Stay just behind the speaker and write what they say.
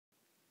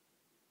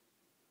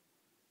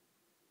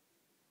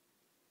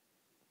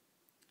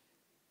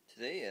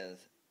Today is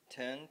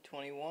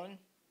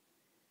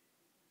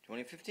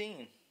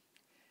 10/21/2015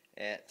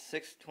 at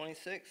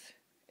 6:26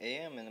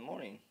 a.m. in the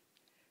morning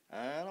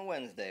on a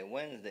Wednesday.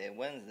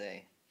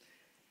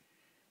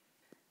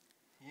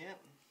 Yep.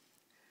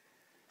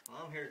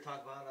 Well, I'm here to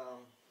talk about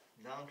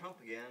Donald Trump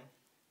again.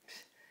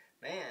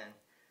 Man,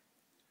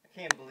 I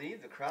can't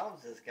believe the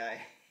crowds this guy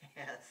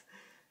has.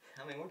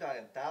 I mean, we're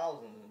talking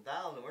thousands and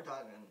thousands. We're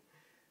talking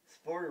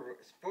sport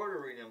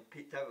arena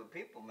type of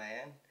people,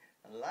 man.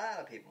 A lot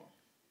of people.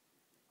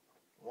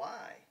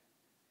 Why?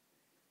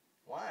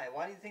 Why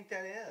do you think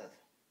that is?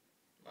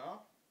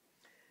 Well,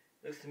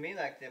 looks to me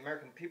like the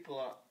American people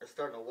are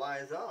starting to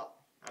wise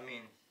up. I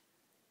mean,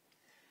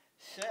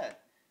 shit.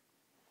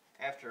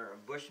 After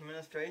Bush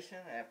administration,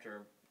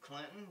 after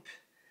Clinton,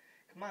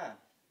 come on.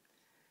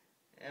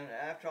 And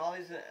after all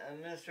these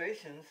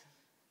administrations,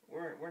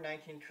 we're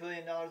 $19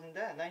 trillion in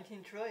debt.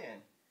 19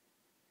 trillion.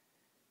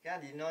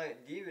 God, do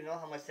you even know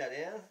how much that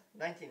is?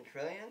 19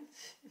 trillion?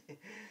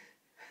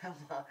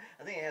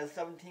 I think it has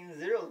 17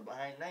 zeros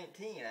behind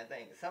 19, I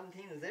think.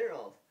 17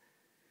 zeros.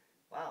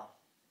 Wow.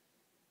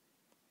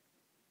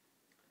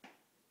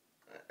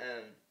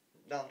 And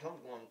Donald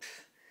Trump's going,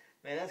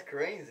 man, that's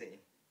crazy.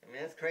 I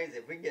mean, that's crazy.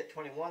 If we get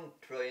 21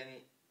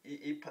 trillion,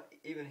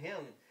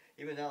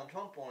 even Donald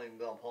Trump won't even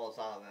be able to pull us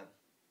out of it.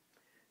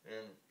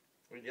 And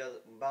we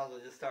might as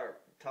well just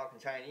start talking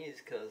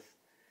Chinese, because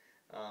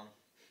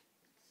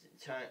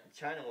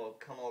China will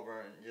come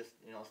over and just,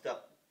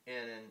 step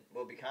in and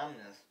we'll be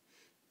communists.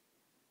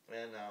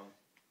 And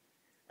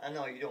I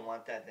know you don't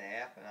want that to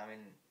happen. I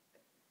mean,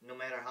 no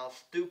matter how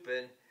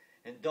stupid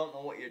and don't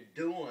know what you're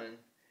doing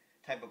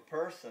type of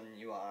person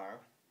you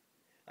are,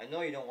 I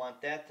know you don't want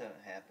that to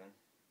happen.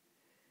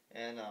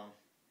 And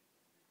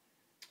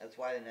that's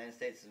why the United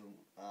States is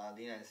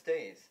the United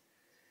States.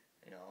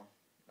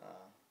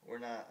 We're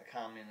not a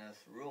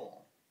communist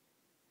rule.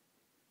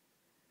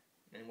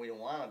 And we don't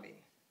want to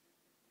be.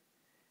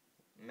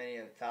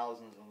 Many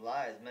thousands of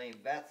lives, many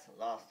vets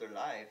lost their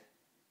life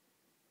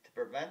to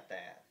prevent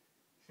that.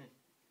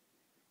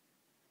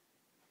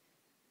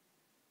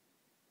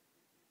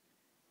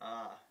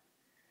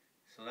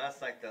 So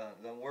that's like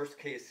the worst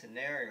case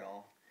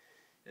scenario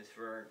is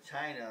for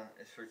China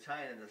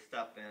to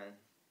step in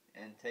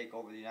and take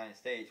over the United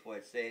States,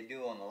 which they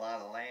do on a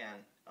lot of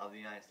land of the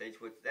United States,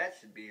 which that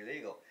should be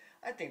illegal.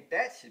 I think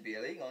that should be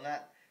illegal,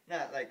 not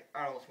like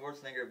Arnold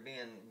Schwarzenegger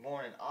being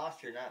born in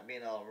Austria, not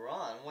being able to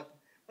run. What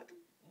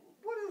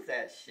is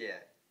that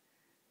shit?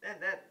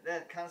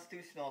 That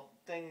constitutional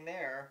thing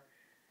there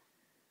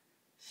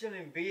shouldn't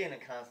even be in the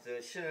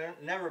Constitution. Should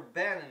have never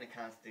been in the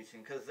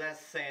Constitution, because that's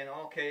saying,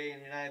 okay,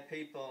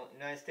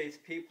 United States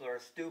people are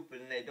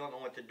stupid and they don't know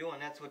what they're doing.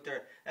 That's what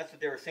they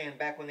were saying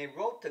back when they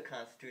wrote the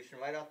Constitution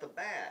right off the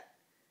bat.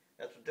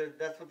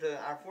 That's what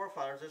our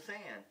forefathers are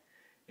saying.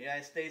 The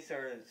United States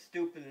are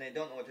stupid and they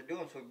don't know what they're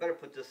doing, so we better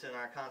put this in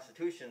our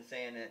Constitution,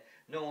 saying that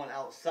no one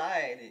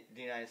outside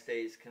the United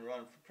States can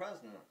run for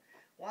president.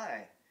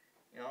 Why?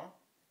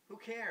 Who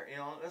cares?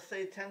 Let's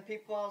say 10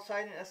 people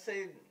outside, and let's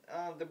say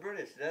the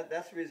British.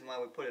 That's the reason why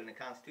we put it in the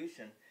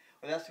Constitution.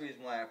 Well, that's the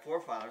reason why our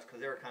forefathers,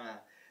 because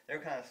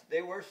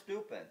they were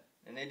stupid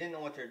and they didn't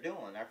know what they're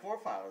doing. Our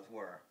forefathers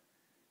were,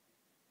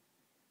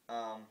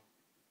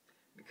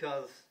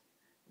 because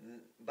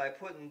by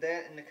putting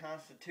that in the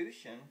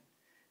Constitution,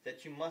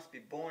 that you must be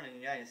born in the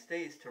United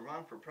States to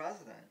run for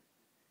president.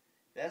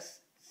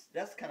 That's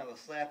kind of a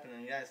slap in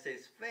the United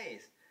States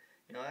face.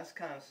 That's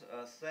kind of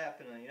a slap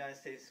in the United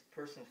States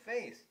person's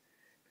face,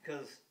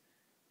 because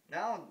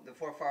now the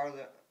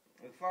forefathers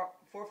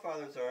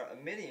are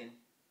admitting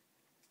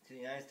to the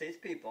United States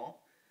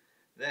people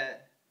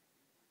that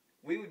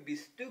we would be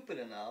stupid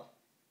enough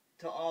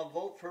to all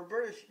vote for a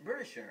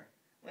Britisher,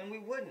 when we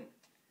wouldn't.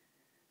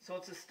 So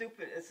it's a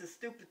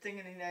stupid thing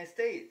in the United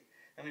States.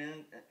 I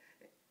mean,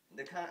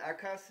 our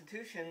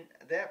Constitution,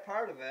 that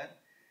part of it,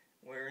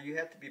 where you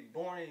have to be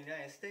born in the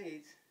United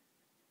States,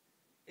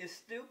 is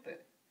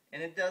stupid.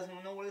 And it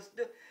doesn't know what it's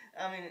doing.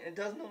 I mean, it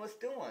doesn't know what it's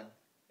doing.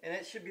 And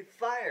it should be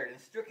fired and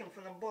stricken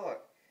from the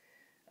book.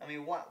 I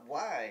mean,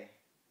 why?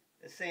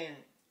 It's saying,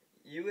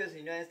 you as a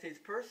United States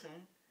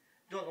person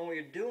don't know what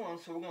you're doing,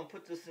 so we're going to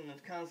put this in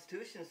the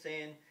Constitution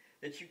saying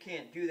that you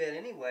can't do that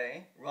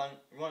anyway,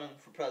 running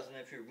for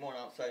president if you're born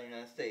outside the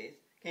United States.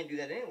 Can't do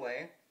that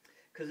anyway,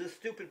 because this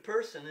stupid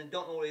person that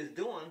don't know what he's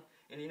doing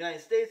in the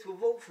United States will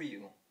vote for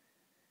you.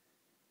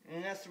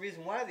 And that's the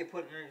reason why they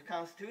put it in the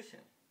Constitution.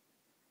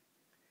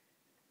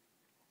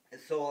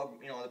 And so,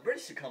 the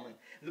British are coming.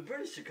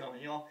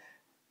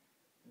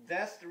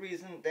 That's the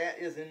reason that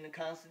is in the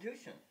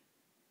Constitution.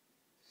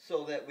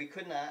 So that we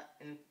could not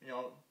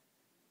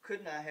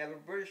have a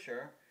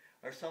Britisher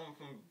or someone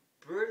from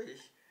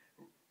British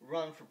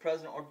run for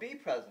president or be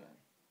president.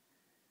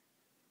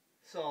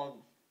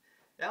 So,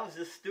 that was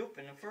just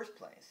stupid in the first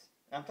place.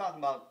 I'm talking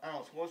about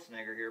Arnold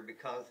Schwarzenegger here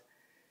because,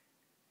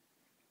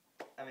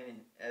 I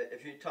mean,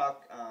 if you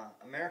talk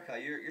America,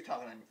 you're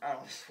talking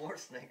Arnold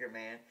Schwarzenegger,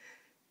 man.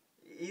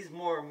 He's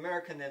more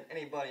American than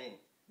anybody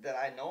that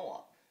I know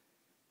of.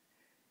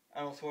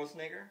 Arnold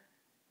Schwarzenegger,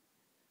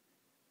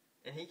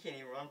 and he can't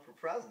even run for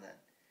president.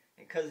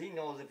 And because he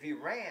knows if he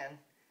ran,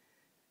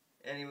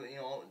 and he, you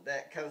know,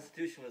 that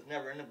Constitution was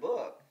never in the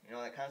book. You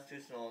know, that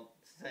constitutional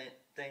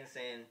thing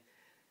saying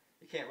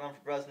you can't run for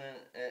president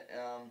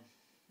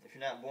if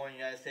you're not born in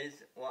the United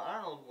States. Well,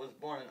 Arnold was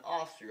born in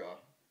Austria.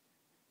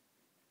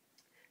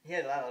 He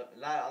had a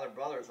lot of other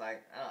brothers,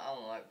 like, I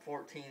don't know, like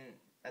 14,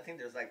 I think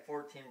there's like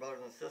 14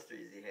 brothers and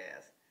sisters he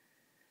has.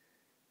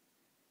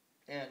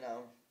 And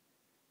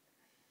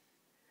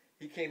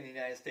he came to the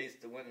United States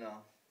to win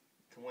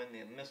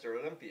the Mr.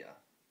 Olympia.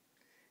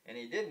 And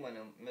he did win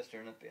a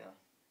Mr. Olympia.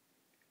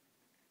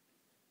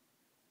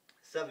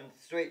 7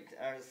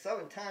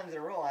 times in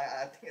a row.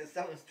 I think it's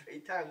 7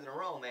 straight times in a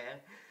row,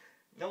 man.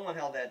 No one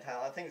held that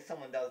title. I think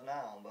someone does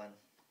now, but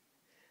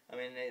I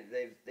mean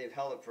they've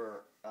held it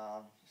for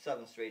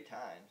 7 straight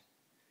times,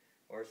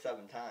 or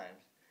 7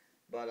 times.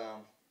 But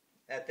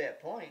at that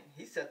point,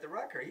 he set the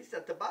record. He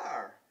set the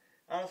bar.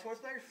 Arnold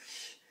Schwarzenegger,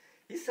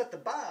 he set the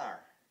bar.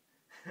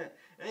 And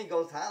he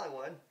goes to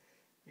Hollywood.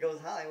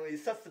 He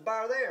sets the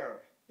bar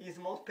there. He's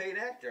the most paid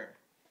actor.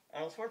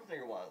 Arnold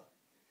Schwarzenegger was.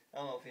 I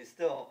don't know if he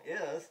still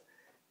is.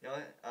 You know,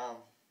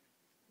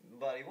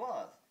 but he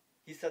was.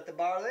 He set the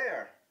bar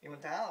there. He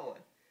went to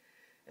Hollywood.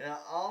 And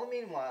all the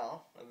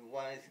meanwhile,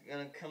 when he's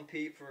going to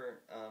compete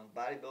for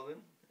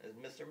bodybuilding as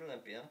Mr.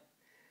 Olympia,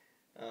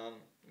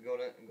 go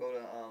to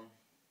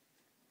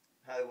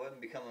Hollywood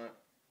and become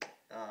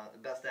the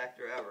best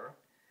actor ever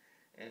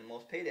and the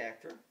most paid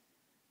actor.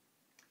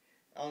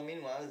 All the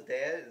meanwhile, his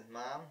dad, his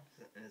mom,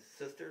 his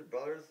sisters,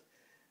 brothers,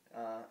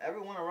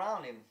 everyone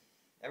around him,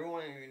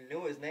 everyone who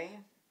knew his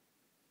name,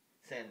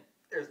 saying,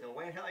 there's no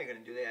way in hell you're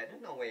going to do that.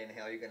 There's no way in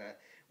hell you're going to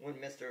win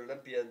Mr.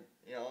 Olympia.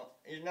 You know,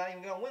 you're not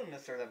even going to win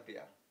Mr.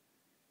 Olympia.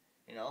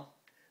 You know,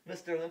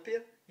 Mr.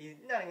 Olympia, he's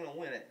not even going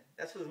to win it.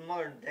 That's what his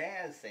mother and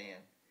dad is saying.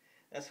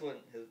 That's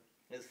what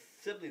his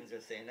siblings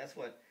are saying. That's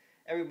what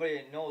everybody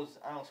that knows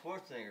Arnold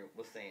Schwarzenegger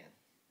was saying.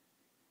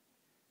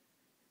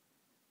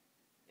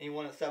 And he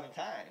won it 7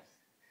 times.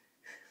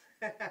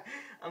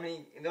 I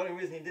mean, the only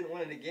reason he didn't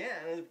win it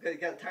again is because he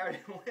got tired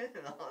of winning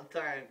all the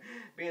time.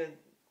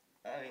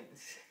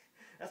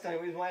 That's the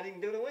only reason why he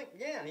didn't do it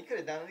again. He could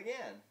have done it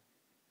again.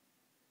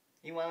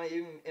 He wanted to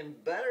even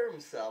better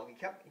himself. He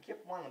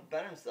kept wanting to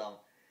better himself.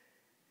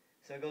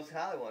 So he goes to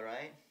Hollywood,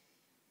 right?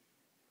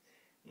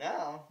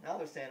 Now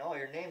they're saying, oh,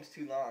 your name's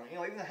too long. You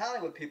know, even the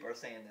Hollywood people are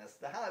saying this.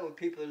 The Hollywood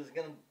people are just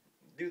going to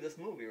do this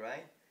movie,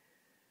 right?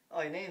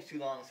 Oh, your name's too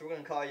long, so we're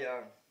going to call you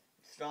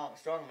strong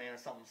man or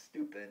something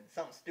stupid.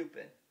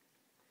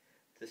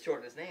 To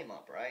shorten his name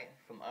up, right?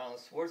 From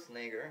Arnold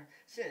Schwarzenegger.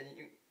 Shit,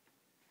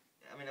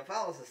 I mean, if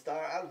I was a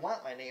star, I'd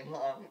want my name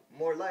long.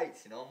 More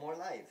lights, you know, more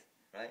lights,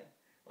 right?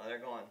 Well, they're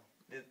going,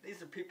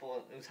 these are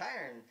people who's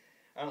hiring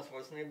Arnold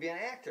Schwarzenegger to be an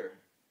actor.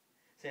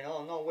 Saying,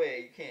 oh, no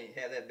way, you can't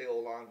have that big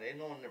old long name.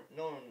 No one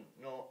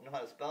know how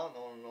to spell it.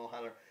 No one know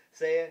how to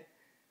say it.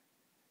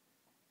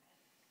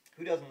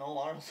 Who doesn't know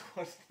Arnold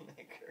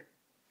Schwarzenegger?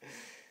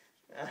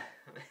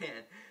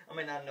 Man, I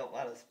may not know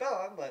how to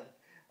spell it,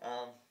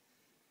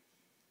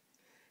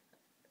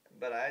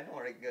 but I know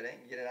where to get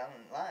it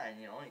online,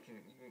 you know. You can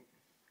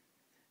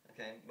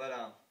okay, but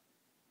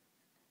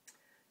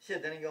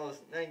shit. Then he goes.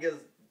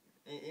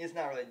 He's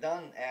not really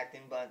done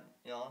acting, but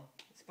you know,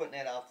 he's putting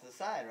that off to the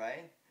side,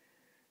 right?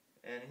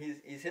 And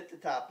he's hit the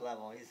top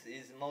level.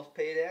 He's the most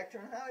paid actor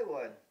in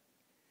Hollywood.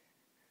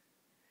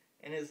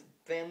 And his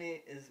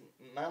family, his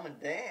mom and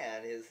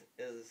dad, his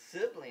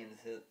siblings,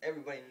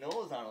 everybody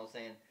knows Arnold,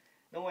 saying,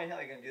 no way in hell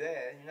you're going to do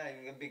that. You're not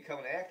even going to become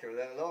an actor,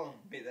 let alone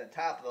be the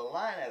top of the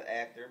line of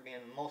actor, being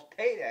the most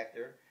paid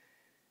actor.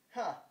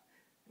 Huh,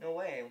 no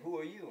way, who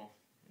are you?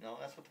 No,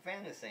 that's what the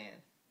family's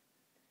saying.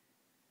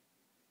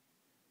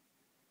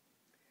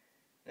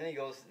 Then he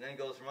goes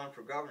to run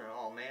for governor.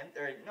 Oh man,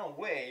 there ain't no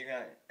way you're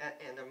gonna.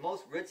 And the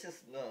most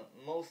richest, the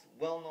most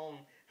well-known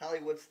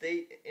Hollywood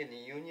state in the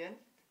Union,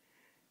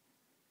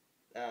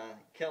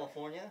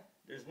 California.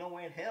 There's no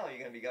way in hell you're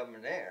gonna be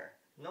governor there.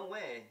 No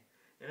way.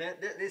 And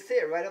they say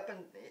it right up,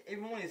 and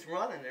even when he's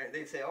running there,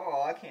 they say,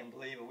 "Oh, I can't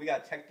believe it. We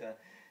gotta check the,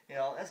 you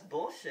know, that's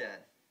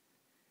bullshit."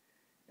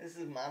 This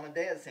is mom and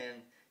dad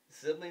saying,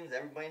 siblings,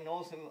 everybody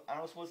knows who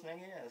Arnold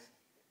Schwarzenegger is.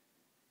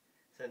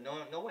 Said,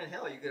 no way in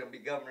hell you're gonna be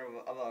governor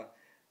of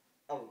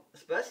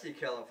especially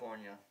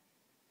California.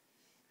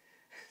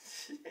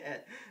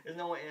 Shit, there's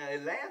no way. You know,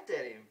 they laughed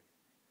at him.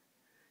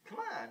 Come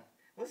on,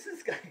 what's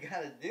this guy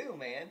got to do,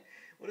 man?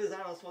 What does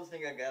Arnold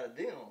Schwarzenegger got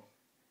to do?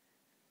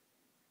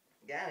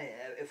 God,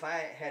 if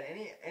I had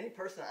any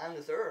person on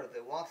this earth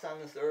that walks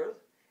on this earth,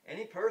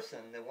 any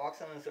person that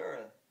walks on this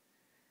earth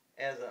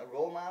as a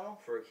role model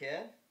for a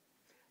kid,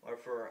 or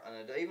for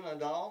even an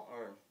adult,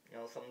 or you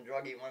know, some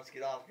druggie wants to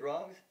get off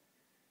drugs,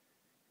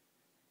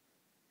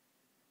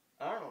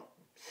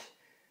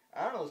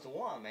 Arnold's the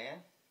one,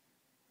 man.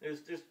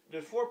 There's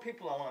 4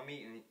 people I want to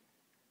meet, and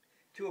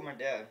 2 of them are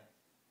dead.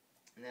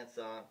 And that's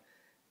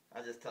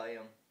I'll just tell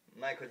you,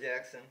 Michael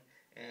Jackson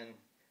and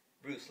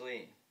Bruce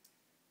Lee.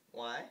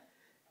 Why?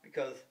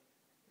 Because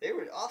they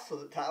were also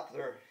the top of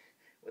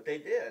what they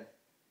did.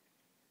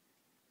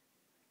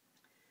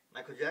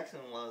 Michael Jackson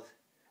was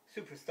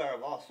superstar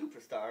of all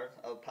superstars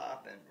of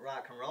pop and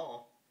rock and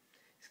roll.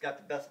 He's got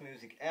the best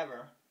music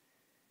ever.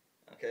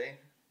 Okay,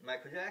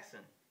 Michael Jackson.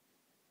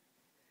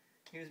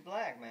 He was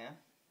black, man.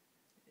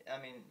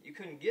 I mean, you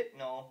couldn't get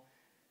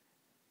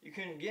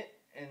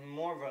in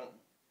more of a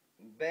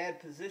bad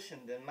position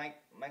than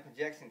Michael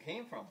Jackson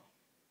came from.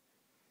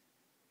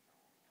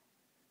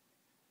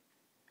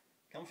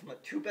 Come from a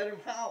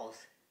 2-bedroom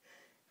house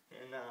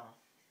in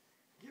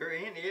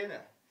Gary,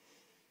 Indiana.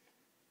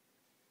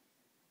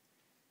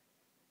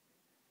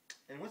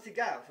 And what's he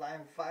got?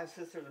 Five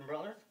sisters and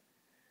brothers?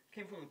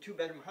 Came from a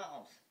 2-bedroom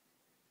house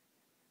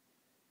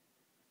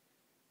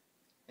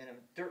in a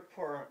dirt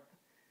poor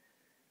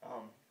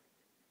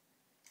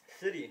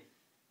city,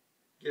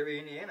 Gary,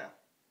 Indiana.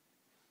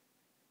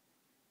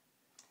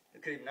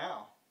 Look at him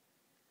now.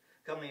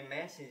 Look how many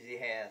mansions he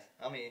has.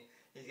 I mean,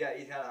 he's got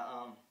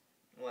a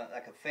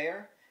like a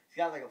fair. He's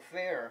got like a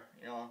fair,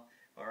 you know,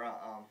 or I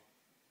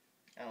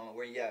don't know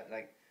where you got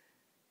like,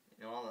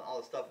 you know, all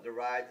the stuff, the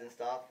rides and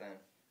stuff, and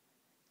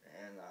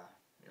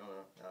you know,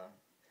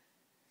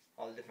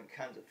 all the different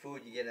kinds of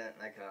food you get at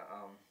like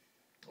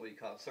a what do you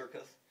call it,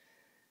 circus.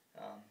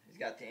 He's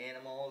got the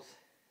animals.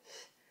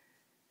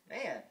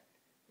 Man,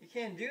 you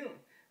can't do.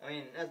 I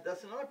mean,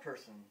 that's another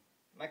person,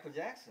 Michael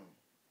Jackson,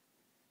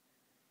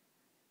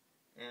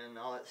 and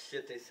all that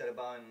shit they said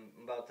about him,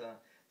 about the.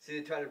 See,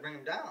 they try to bring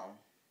him down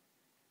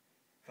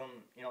from,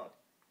 you know,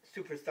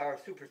 superstar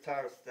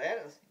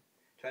status.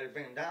 Try to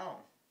bring him down,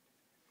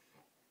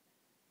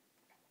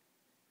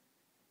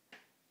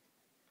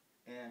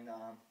 and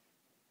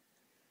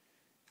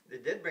they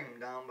did bring him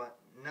down, but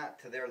not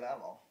to their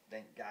level,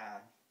 thank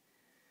God.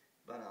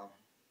 But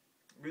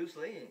Bruce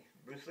Lee,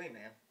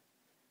 man.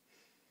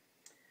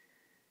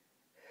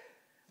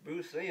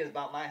 Bruce Lee is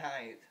about my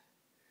height.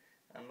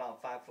 I'm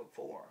about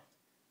 5'4",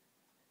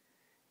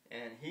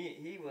 and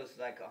he was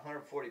like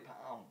 140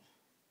 pounds.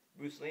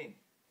 Bruce Lee.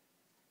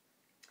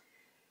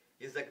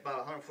 He's like about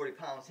 140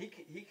 pounds. He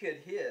could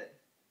hit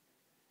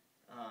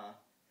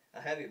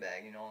a heavy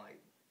bag, you know, like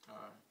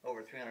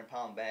over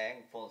 300-pound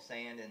bag full of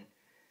sand, and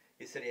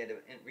he said he had to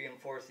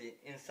reinforce the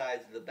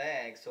insides of the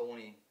bag, so when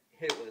he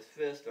hit it with his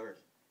fist or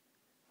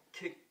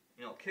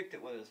kicked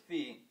it with his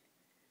feet,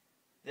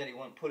 that he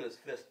wouldn't put his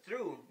fist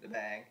through the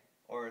bag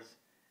or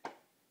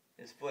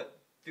his foot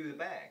through the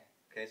bag.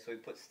 Okay, so he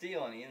put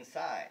steel on the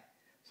inside,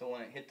 so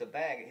when it hit the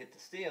bag, it hit the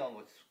steel,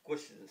 which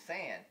squishes the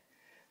sand.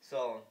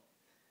 So,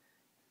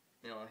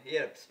 you know, he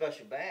had a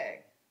special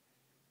bag,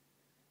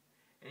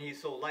 and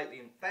he's so lightly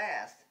and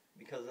fast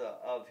because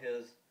of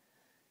his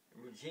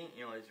regime,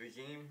 you know, his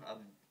regime of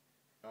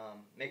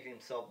making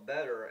himself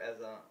better as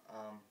a.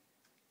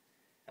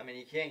 I mean,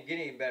 you can't get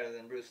any better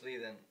than Bruce Lee.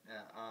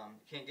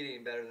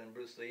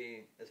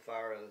 As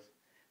far as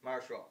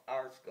martial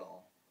arts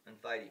go and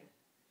fighting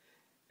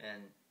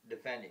and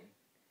defending.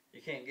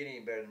 You can't get any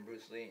better than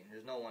Bruce Lee.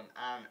 There's no one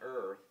on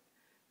earth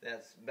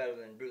that's better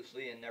than Bruce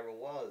Lee, and never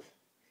was.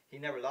 He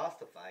never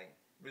lost a fight.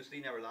 Bruce Lee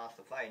never lost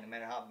a fight. No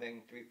matter how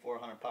big,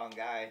 300-400 pound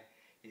guy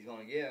he's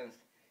going against,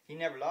 he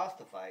never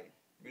lost a fight.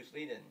 Bruce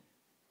Lee didn't.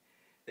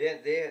 They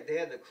had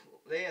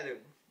to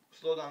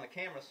slow down the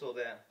camera so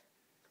that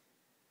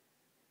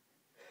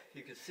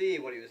you could see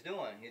what he was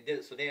doing. He did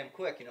it so damn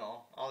quick, you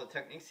know, all the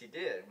techniques he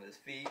did with his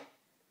feet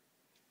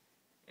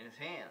and his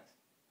hands.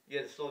 You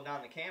had to slow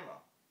down the camera.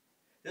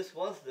 This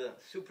was the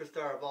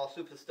superstar of all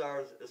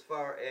superstars as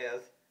far as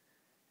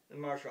the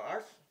martial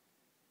arts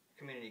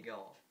community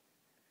goes.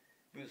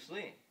 Bruce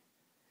Lee.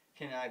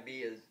 Can I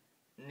be as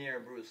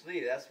near Bruce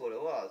Lee? That's what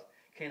it was.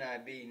 Can I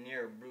be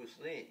near Bruce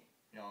Lee?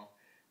 You know,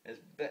 as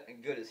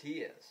good as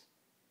he is.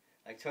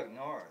 Like Chuck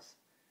Norris,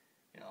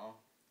 you know.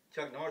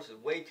 Chuck Norris is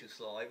way too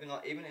slow,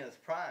 even in his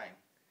prime.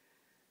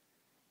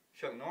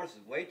 Chuck Norris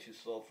is way too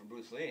slow for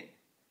Bruce Lee.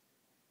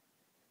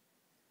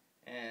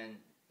 And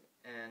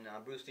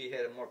Bruce Lee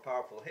had a more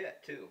powerful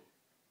hit too.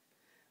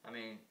 I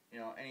mean, you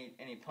know,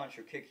 any punch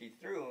or kick he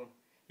threw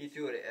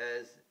it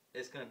as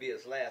it's going to be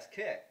his last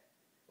kick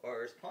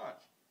or his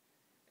punch.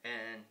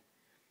 And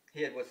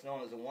he had what's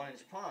known as a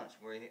 1-inch punch,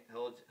 where he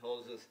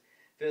holds his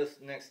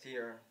fist next to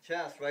your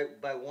chest right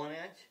by 1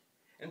 inch,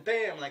 and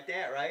bam, like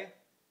that, right?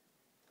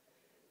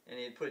 And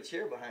he'd put a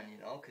chair behind you,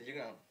 you know, because you're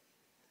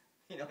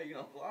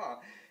gonna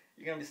fall.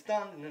 You're gonna be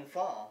stunned and then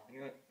fall.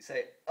 You're gonna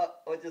say, "Oh,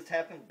 what just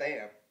happened?"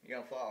 Bam, you're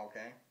gonna fall.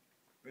 Okay,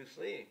 Bruce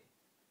Lee.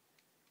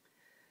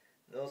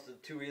 Those are the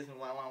two reasons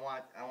why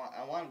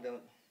I wanted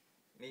to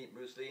meet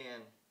Bruce Lee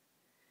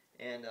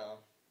and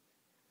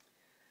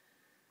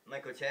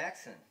Michael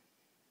Jackson,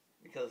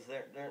 because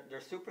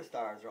they're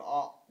superstars.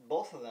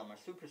 Both of them are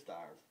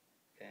superstars.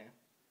 Okay,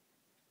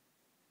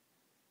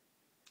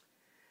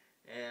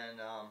 and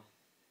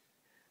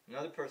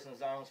another person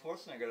is Arnold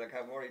Schwarzenegger, like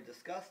I've already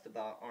discussed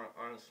about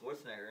Arnold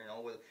Schwarzenegger, you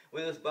know,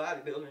 with his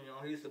bodybuilding, you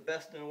know, he's the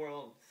best in the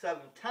world,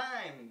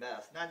 7-time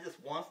best, not just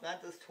once,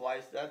 not just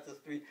twice, not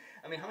just 3.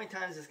 I mean, how many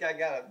times this guy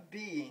got to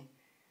be,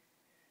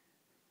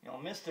 you know,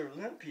 Mr.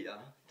 Olympia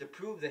to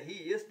prove that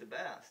he is the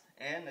best,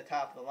 and the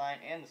top of the line,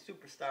 and the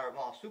superstar of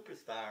all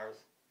superstars,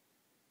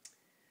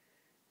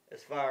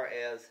 as far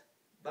as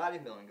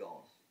bodybuilding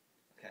goes.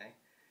 Okay,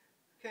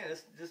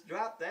 let's just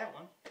drop that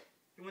one.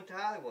 He went to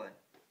Hollywood.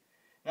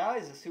 Now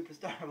he's a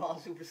superstar of all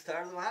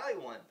superstars of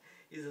Hollywood.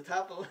 He's the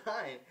top of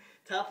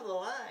the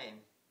line.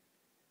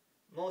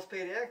 Most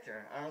paid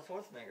actor, Arnold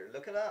Schwarzenegger.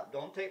 Look it up.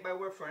 Don't take my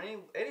word for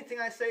anything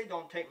I say.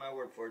 Don't take my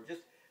word for it.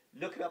 Just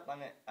look it up on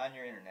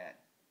your internet.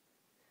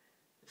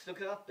 Just look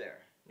it up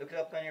there. Look it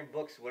up on your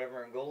books,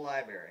 whatever, and go to the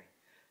library.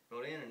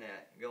 Go to the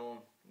internet.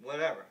 Go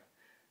whatever.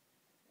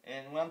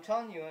 And what I'm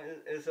telling you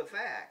is a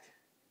fact.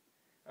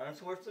 Arnold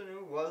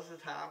Schwarzenegger was the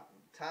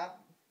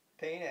top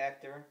paid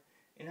actor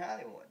in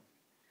Hollywood.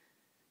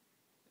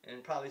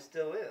 And probably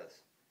still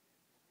is.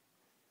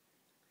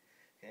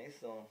 Okay,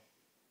 so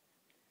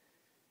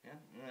yeah,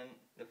 and then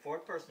the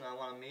fourth person I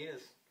want to meet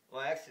is,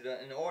 well, actually,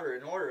 in order,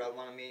 I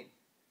want to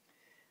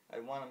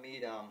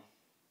meet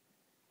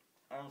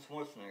Arnold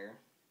Schwarzenegger,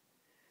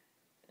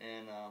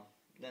 and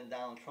then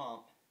Donald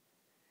Trump,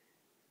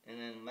 and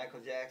then Michael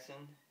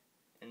Jackson,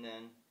 and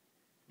then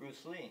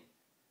Bruce Lee.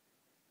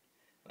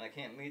 But I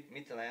can't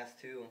meet the last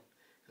two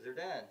because they're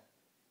dead.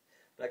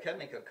 But I could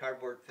make a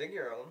cardboard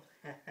figure of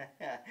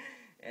them,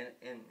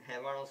 and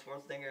have Arnold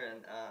Schwarzenegger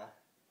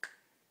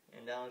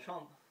and Donald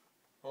Trump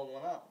hold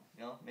one up.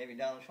 You know, maybe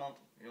Donald Trump,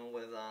 you know,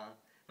 with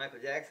Michael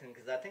Jackson,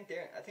 because I think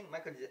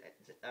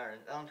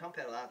Donald Trump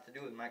had a lot to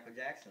do with Michael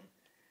Jackson.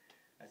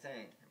 I'm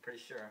pretty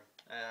sure.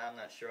 I'm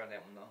not sure on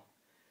that one though.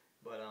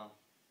 But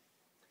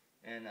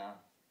and of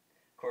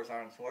course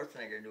Arnold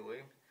Schwarzenegger do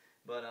it.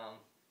 But I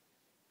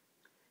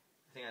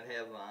think I'd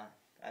have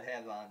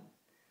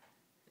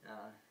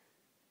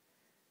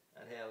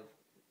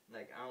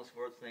like Arnold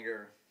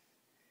Schwarzenegger,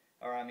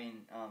 or I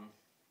mean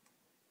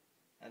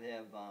I'd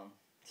have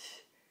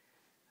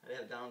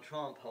Donald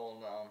Trump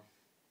hold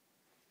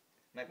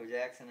Michael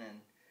Jackson,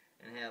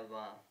 and have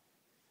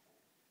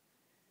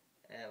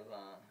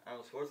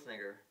Arnold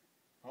Schwarzenegger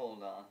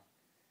hold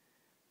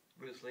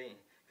Bruce Lee,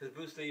 because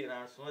Bruce Lee and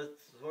Arnold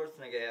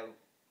Schwarzenegger have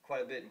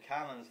quite a bit in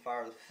common as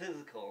far as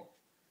physical,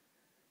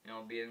 you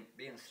know,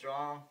 being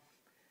strong,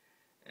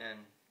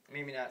 and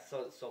maybe not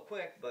so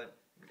quick, but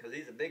because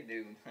he's a big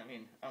dude. I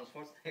mean, Arnold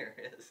Schwarzenegger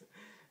is,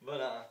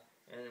 but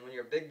and when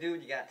you're a big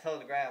dude, you got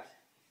telegraphed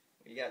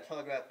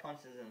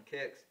punches and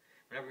kicks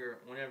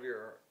whenever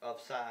you're of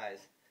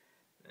size,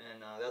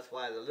 and that's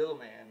why the little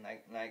man,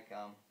 like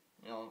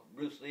you know,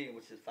 Bruce Lee,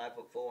 which is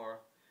 5'4",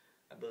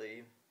 I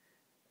believe,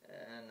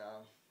 and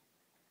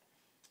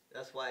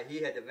that's why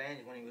he had the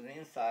advantage when he was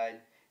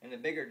inside, and the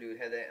bigger dude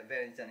had the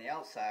advantage on the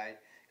outside,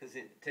 because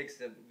it takes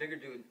the bigger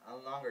dude a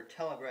longer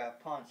telegraph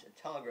punch,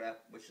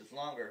 which is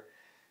longer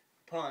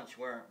punch,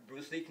 where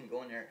Bruce Lee can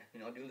go in there, you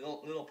know, do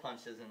little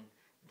punches,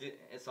 and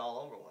it's all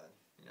over with,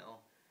 you know,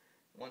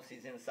 once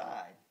he's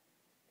inside.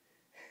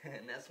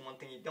 And that's one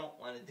thing you don't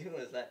want to do,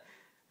 is let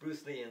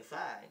Bruce Lee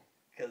inside,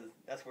 because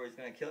that's where he's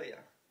going to kill you.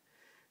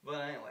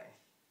 But anyway,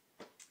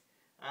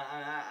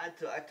 I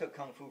took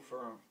Kung Fu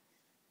for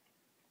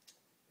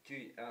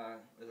it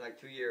was like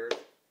 2 years.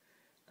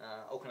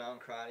 Okinawan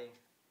Karate.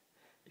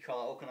 You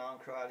call it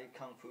Okinawan Karate,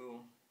 Kung Fu,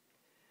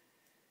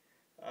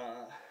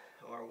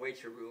 or Wei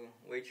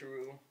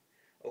Churu,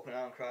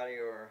 Okinawan Karate,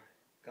 or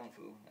Kung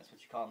Fu. That's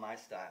what you call my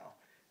style.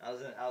 I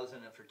was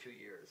in it for 2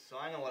 years, so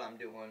I know what I'm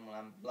doing when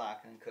I'm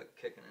blocking and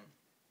kicking.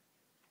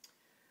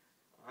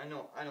 I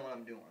know what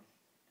I'm doing.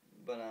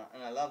 But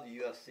and I love the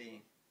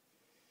UFC.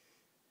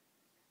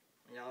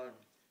 You know,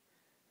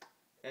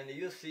 and the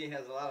UFC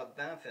has a lot of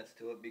benefits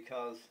to it,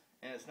 because,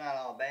 and it's not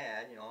all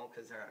bad, you know,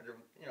 because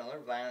they're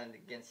violent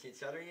against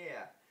each other,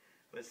 yeah.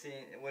 But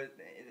see,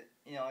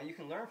 you know, you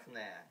can learn from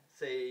that.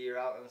 Say you're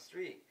out on the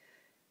street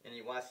and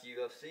you watch the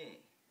UFC.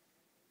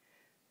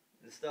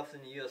 The stuff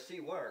in the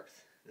UFC works.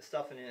 The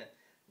stuff in the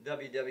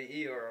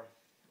WWE, or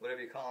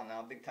whatever you call it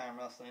now, big time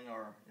wrestling,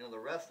 or, you know, the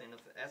wrestling,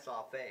 that's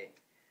all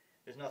fake.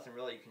 There's nothing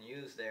really you can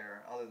use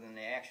there other than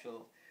the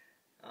actual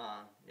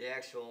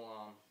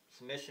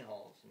submission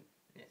holds.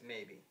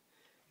 Maybe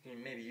you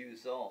can maybe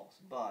use those,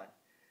 but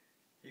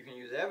you can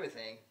use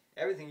everything.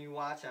 Everything you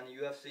watch on the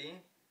UFC,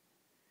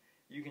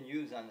 you can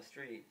use on the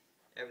street.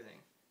 Everything.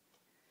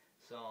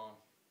 So,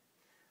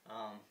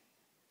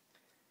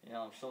 you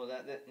know, so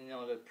that you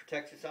know, to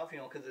protect yourself, you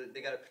know, because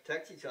they got to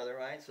protect each other,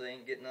 right? So they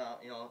ain't getting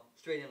you know,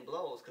 straight in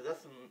blows, because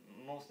that's the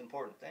most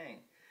important thing.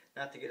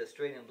 Not to get a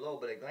straight in blow,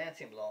 but a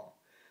glancing blow.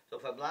 So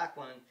if I block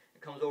one,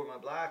 it comes over my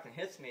block and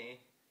hits me,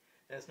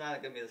 then it's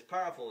not going to be as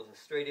powerful as a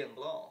straight in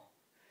blow.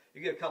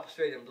 You get a couple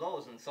straight in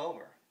blows and it's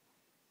over.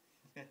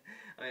 I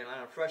mean,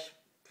 I'm a fresh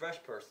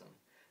person.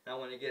 Now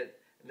when you get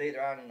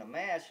later on in the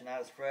match, you're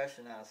not as fresh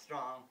and not as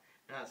strong,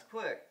 not as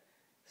quick.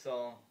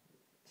 So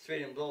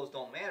straight in blows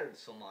don't matter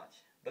so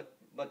much.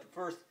 But the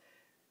first,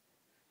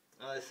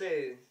 they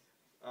say,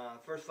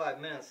 first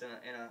 5 minutes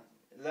in a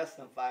less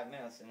than 5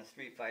 minutes in a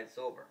street fight, it's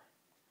over.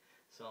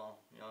 So,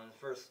 you know, in the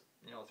first,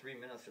 you know, 3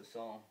 minutes or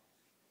so,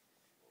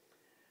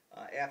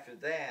 after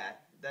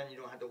that, then you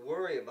don't have to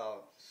worry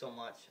about so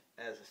much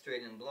as a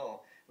straight in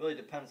blow. It really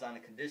depends on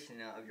the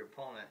conditioning of your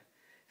opponent.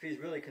 If he's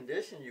really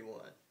conditioned, you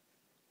would.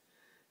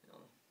 You know.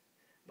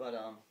 But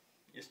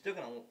you're still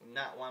going to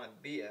not want to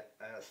be a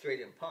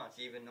straight-in punch,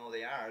 even though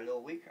they are a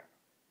little weaker.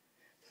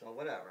 So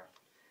whatever.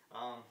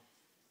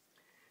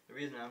 The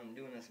reason I'm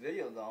doing this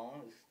video, though,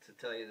 is to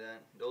tell you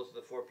that those are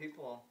the 4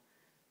 people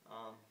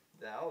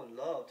that I would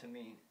love to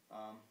meet,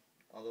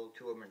 although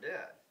 2 of them are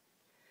dead.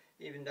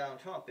 Even Donald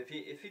Trump, if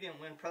he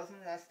didn't win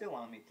president, I still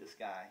want to meet this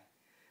guy.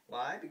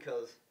 Why?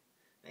 Because,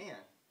 man,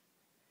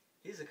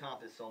 he's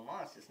accomplished so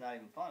much, it's not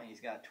even funny. He's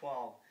got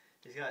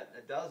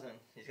a dozen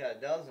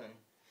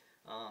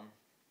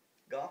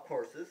golf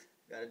courses.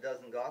 Got a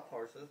dozen golf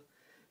courses.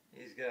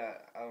 He's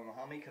got, I don't know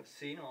how many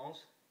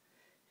casinos.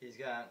 He's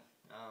got,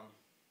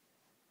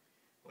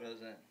 what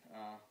is it?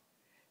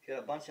 He's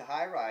got a bunch of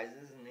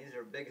high-rises, and these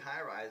are big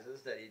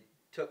high-rises that he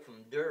took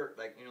from dirt,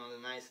 like, you know, the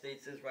United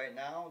States is right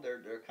now. Their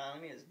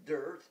economy is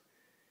dirt.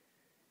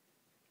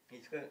 He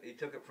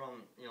took it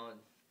from, you know,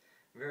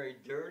 very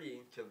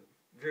dirty to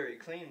very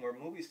clean, where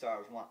movie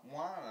stars want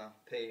to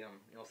pay him,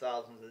 you know,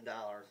 thousands of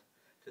dollars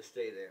to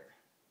stay there.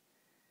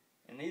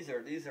 And these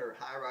are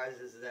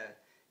high-rises that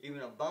even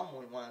a bum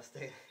wouldn't want to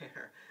stay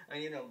there. I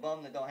mean, even a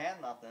bum that don't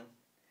have nothing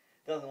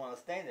doesn't want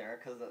to stay there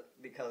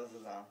because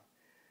of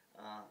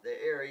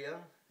the area,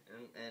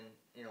 and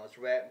you know, it's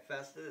rat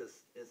infested.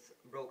 It's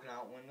broken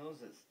out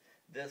windows. It's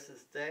this,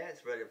 it's that.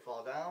 It's ready to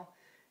fall down.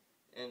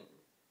 And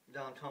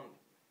Donald Trump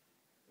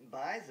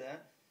buys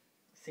it,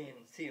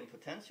 seeing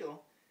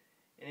potential,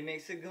 and he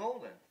makes it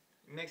golden.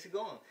 He makes it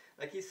golden.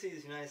 Like he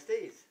sees the United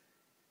States.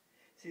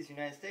 He sees the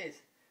United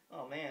States.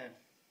 Oh man,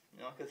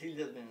 you know, because he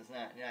lived in the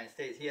United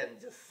States. He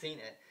hasn't just seen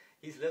it.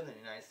 He's lived in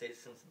the United States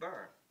since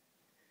birth.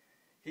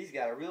 He's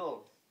got a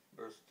real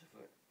birth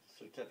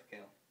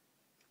certificate,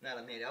 not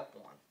a made-up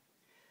one.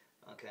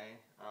 Okay,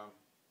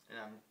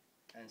 and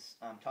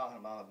I'm talking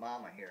about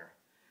Obama here.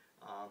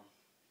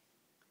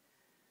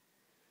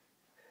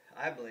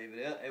 I believe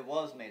it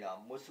was made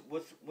up.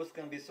 What's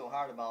going to be so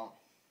hard about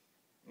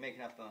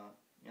making up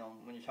you know,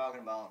 when you're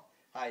talking about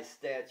high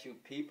statue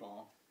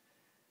people,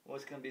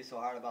 what's going to be so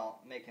hard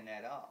about making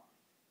that up?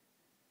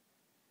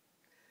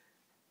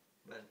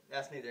 But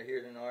that's neither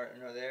here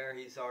nor there.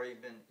 He's already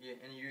been,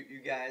 and you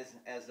guys,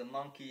 as the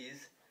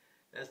monkeys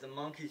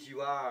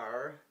you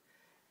are,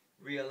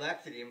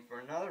 re-elected him for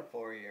another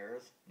 4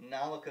 years.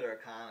 Now look at our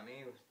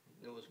economy.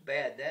 It was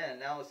bad then.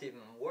 Now it's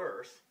even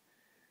worse.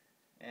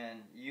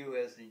 And you,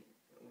 as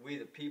we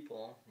the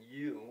people,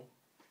 you,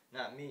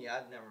 not me.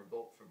 I'd never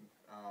vote for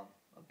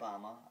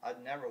Obama.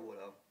 I'd never would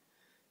have.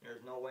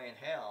 There's no way in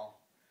hell.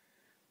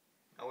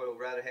 I would have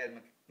rather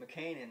had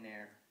McCain in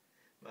there.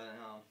 But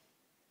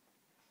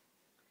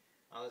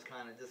I was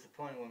kind of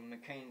disappointed when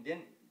McCain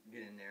didn't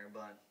get in there.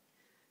 But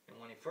and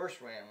when he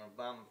first ran, when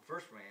Obama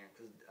first ran,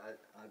 because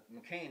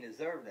McCain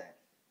deserved that.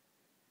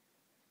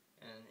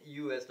 And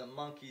you, as the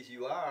monkeys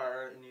you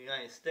are in the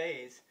United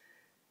States,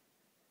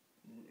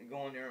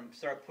 go in there and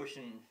start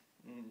pushing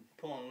and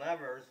pulling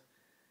levers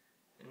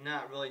and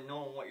not really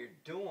knowing what you're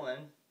doing,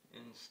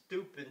 and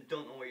stupid,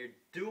 don't know what you're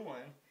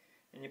doing,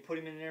 and you put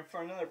him in there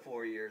for another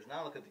 4 years.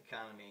 Now look at the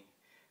economy.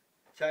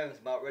 China's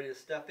about ready to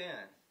step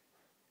in.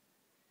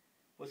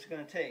 What's it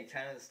going to take?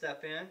 China to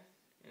step in?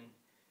 And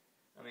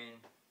I mean,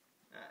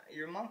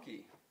 you're a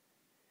monkey.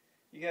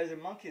 You guys are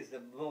monkeys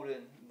that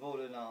voted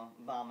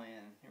Obama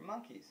in. You're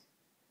monkeys.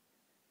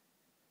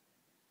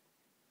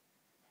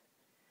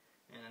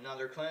 And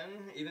another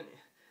Clinton. Even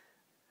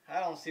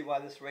I don't see why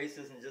this race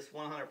isn't just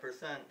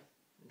 100%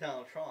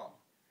 Donald Trump.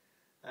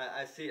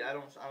 I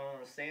don't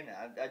understand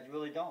that. I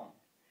really don't.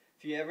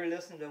 If you ever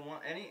listen to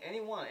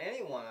anyone,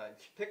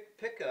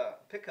 pick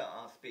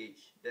a speech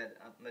that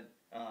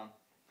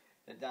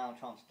Donald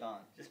Trump's done.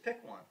 Just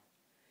pick one.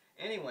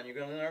 Anyone. You're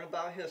going to learn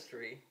about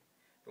history,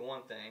 for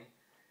one thing,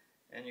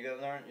 and you're going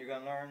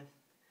to learn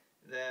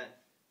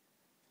that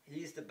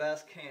he's the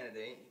best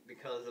candidate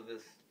because of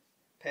his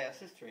past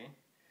history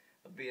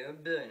of being a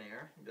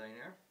billionaire,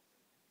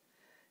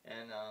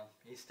 and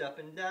he's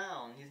stepping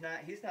down.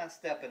 He's not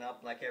stepping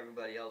up like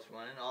everybody else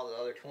running. All the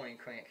other 20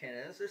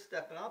 candidates, they're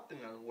stepping up in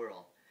the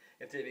world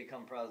if they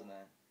become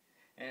president.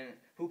 And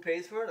who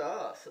pays for it?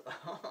 Us.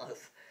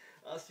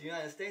 Us, the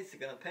United States, are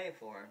going to pay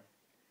for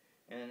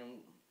it. And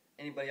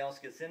anybody else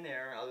gets in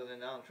there other than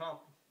Donald Trump,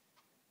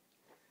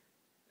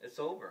 it's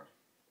over.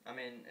 I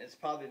mean, it's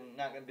probably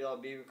not going to be able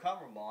to be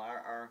recoverable.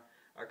 Our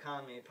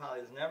economy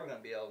probably is never going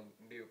to be able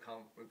to be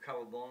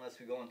recoverable unless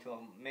we go into a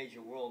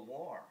major world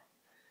war.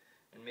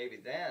 And maybe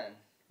then,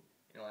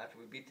 you know, after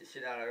we beat the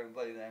shit out of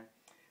everybody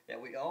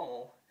that we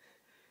owe,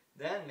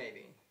 then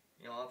maybe,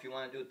 you know, if you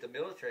want to do it the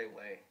military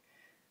way.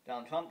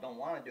 Donald Trump don't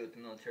want to do it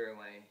the military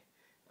way.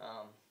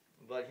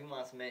 But he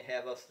wants to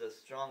have us the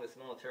strongest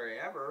military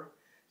ever,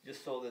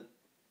 just so that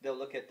they'll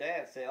look at that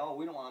and say, oh,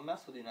 we don't want to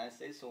mess with the United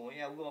States, so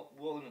yeah,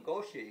 we'll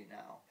negotiate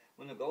now.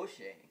 We're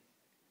negotiating.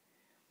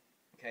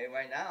 Okay,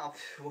 right now,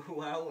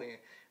 where are we?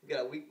 We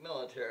got a weak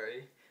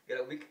military, we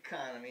got a weak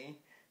economy,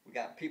 we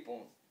got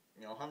people,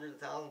 you know, hundreds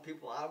of thousands of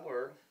people out of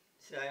work.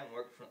 See, I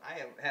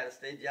haven't had a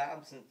steady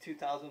job since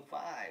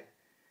 2005.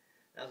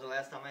 That was the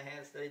last time I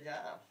had a steady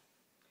job.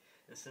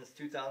 And since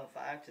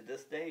 2005 to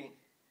this date,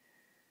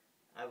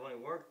 I've only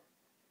worked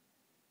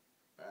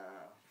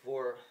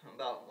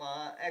about,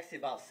 well, actually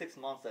about 6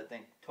 months, I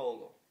think,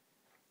 total.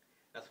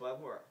 That's what I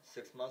worked,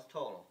 6 months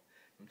total,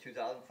 from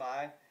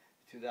 2005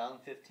 to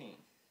 2015.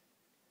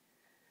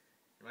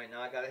 Right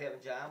now, I gotta have a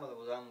job,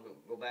 otherwise I'm gonna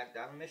go back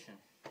down to mission.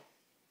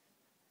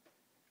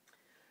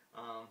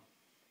 I'm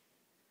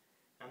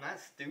not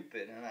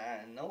stupid, and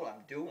I know what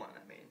I'm doing.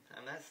 I mean,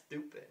 I'm not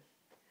stupid,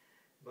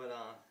 but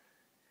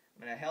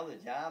when I held a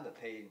job that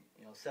paid,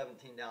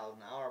 $17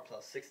 an hour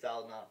plus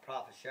 $6,000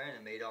 profit sharing,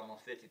 and made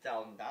almost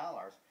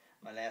 $50,000.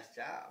 My last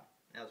job.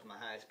 That was my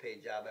highest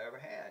paid job I ever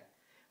had.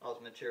 I was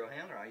a material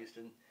handler. I used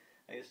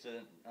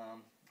to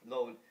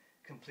load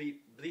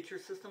complete bleacher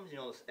systems,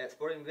 at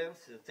sporting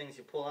events, the things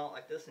you pull out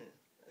like this and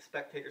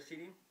spectator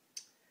seating.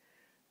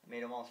 I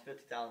made almost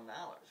 $50,000,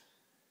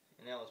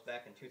 and that was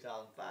back in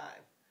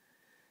 2005,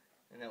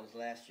 and that was the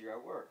last year I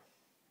worked.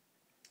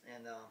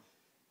 And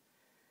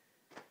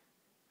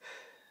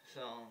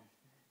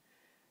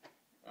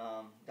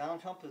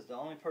Donald Trump is the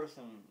only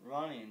person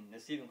running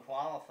that's even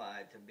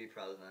qualified to be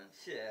president.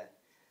 Shit.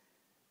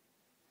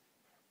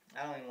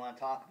 I don't even want to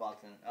talk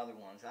about the other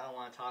ones. I don't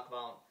want to talk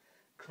about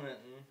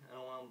Clinton.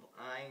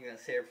 I ain't gonna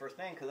say her first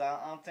name because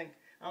I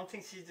don't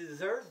think she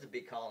deserves to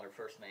be called her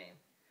first name.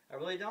 I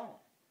really don't.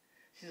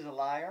 She's a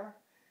liar.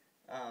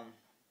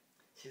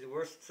 She's the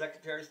worst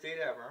Secretary of State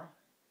ever.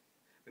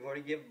 We've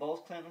already given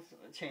both Clintons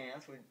a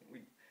chance.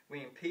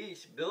 We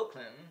impeached Bill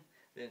Clinton,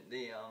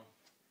 the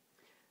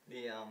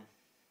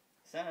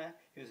Senate.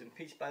 He was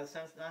impeached by the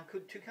Senate on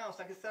 2 counts,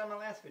 like I said in my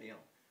last video.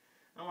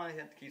 I don't want to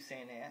have to keep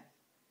saying that.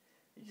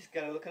 You just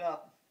got to look it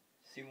up,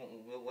 see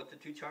what the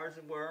 2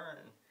 charges were,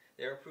 and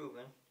they're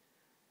proven.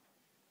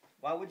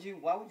 Why would you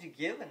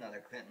give another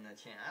Clinton a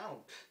chance?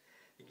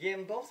 You gave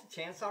them both a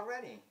chance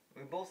already.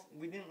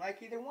 We didn't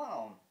like either one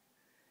of them.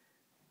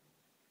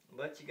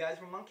 But you guys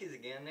were monkeys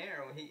again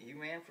there. He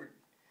ran for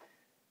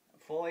a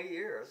full 8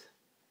 years.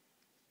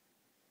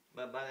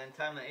 But by the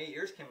time the 8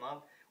 years came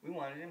up, we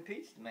wanted to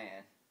impeach the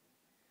man.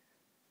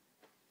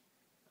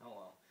 Oh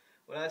well.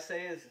 What I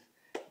say is,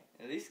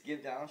 at least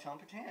give Donald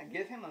Trump a chance.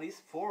 Give him at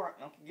least 4.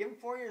 Give him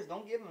 4 years.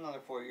 Don't give him another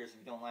 4 years if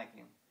you don't like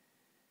him.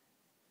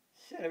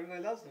 Shit,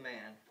 everybody loves the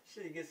man.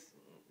 Shit, he gets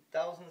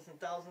thousands and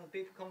thousands of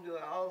people come to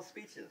all the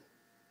speeches.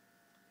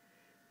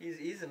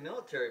 He's a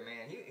military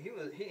man.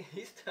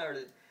 He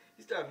started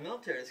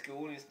military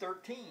school when he was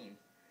 13.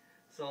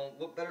 So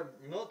what better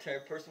military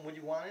person would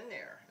you want in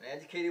there? An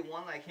educated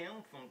one like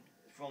him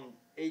from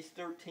age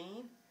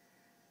 13?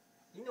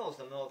 He knows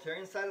the military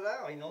inside and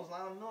out. He knows a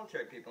lot of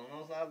military people. He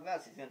knows a lot of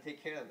vets. He's going to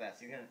take care of the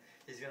vets. He's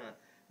going to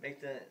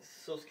make the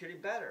Social Security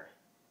better.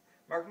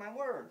 Mark my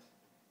words.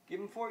 Give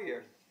him 4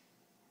 years.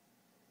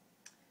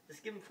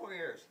 Just give him 4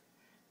 years.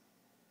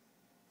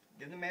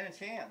 Give the man a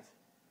chance.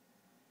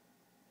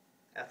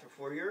 After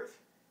 4 years,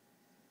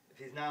 if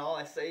he's not all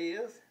I say he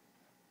is,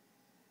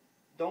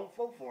 don't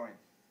vote for him.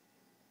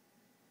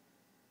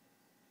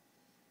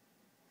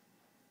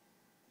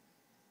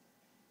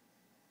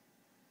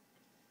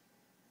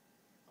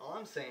 All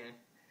I'm saying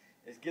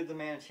is give the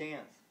man a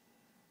chance.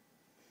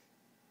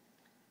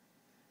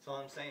 That's all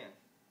I'm saying.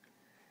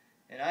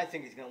 And I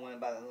think he's going to win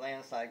by the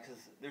landslide because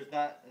there's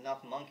not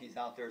enough monkeys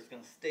out there that's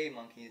going to stay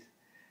monkeys,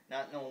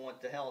 not knowing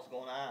what the hell's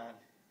going on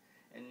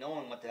and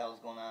knowing what the hell's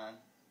going on.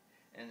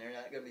 And they're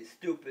not going to be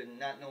stupid and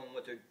not knowing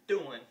what they're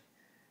doing.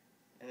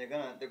 And they're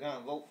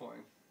gonna vote for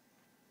him.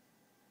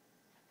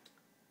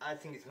 I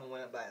think he's going to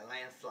win it by a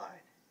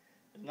landslide.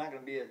 It's not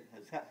going to be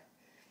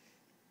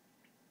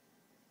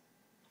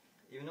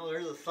even though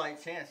there's a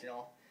slight chance,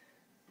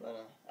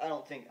 but I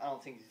don't think he's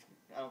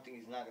not going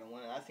to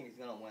win it. I think he's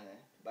going to win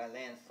it by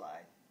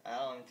landslide. I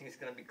don't even think it's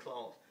going to be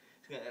close.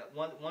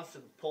 Once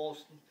the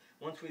polls,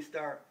 once we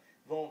start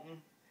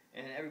voting,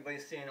 and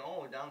everybody's saying,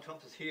 "Oh, Donald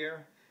Trump is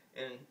here,"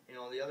 and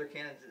the other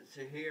candidates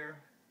are here,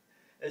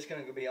 it's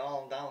going to be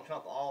all Donald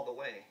Trump all the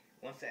way.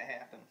 Once that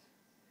happens,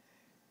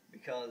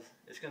 because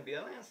it's going to be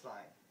a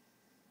landslide,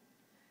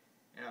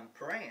 and I'm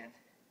praying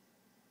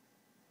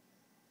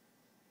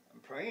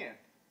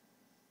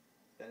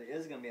that it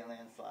is going to be a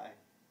landslide.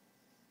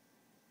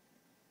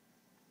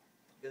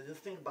 Because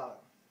just think about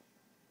it.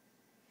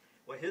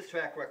 What his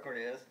track record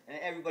is, and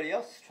everybody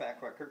else's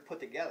track record put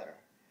together.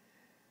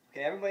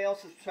 Okay, everybody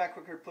else's track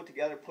record put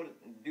together,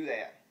 do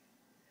that.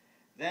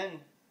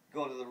 Then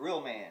go to the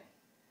real man,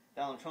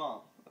 Donald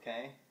Trump,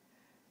 okay?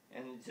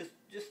 And just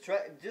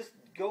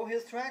go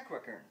his track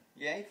record.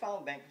 Yeah, he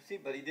filed bankruptcy,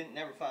 but he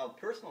never filed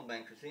personal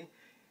bankruptcy.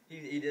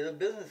 He did a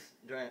business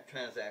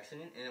transaction,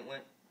 and it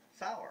went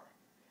sour.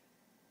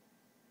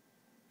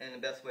 And the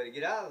best way to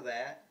get out of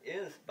that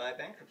is by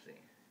bankruptcy.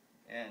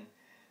 And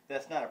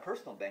that's not a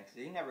personal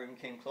bankruptcy. He never even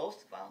came close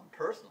to filing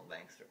personal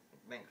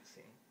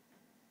bankruptcy.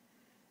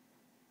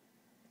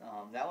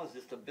 That was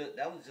just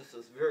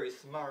a very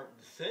smart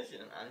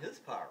decision on his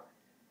part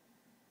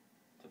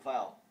to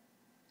file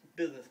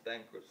business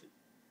bankruptcy.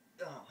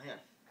 Oh man.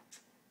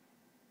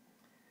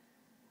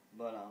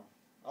 But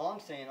all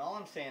I'm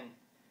saying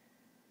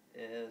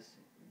is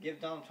give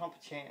Donald Trump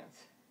a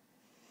chance.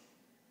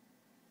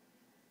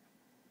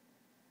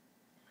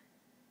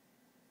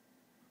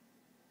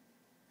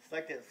 It's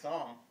like that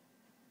song.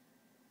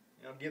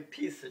 You know, give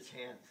peace a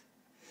chance.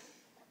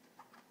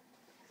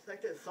 It's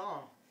like that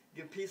song,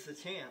 give peace a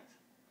chance.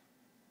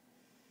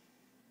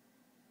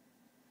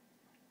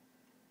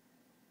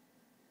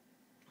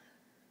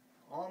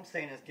 All I'm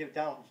saying is give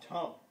Donald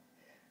Trump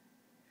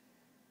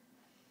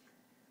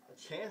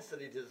a chance that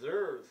he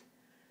deserves.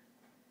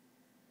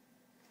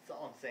 That's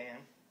all I'm saying.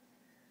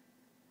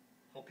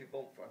 Hope you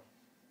vote for him.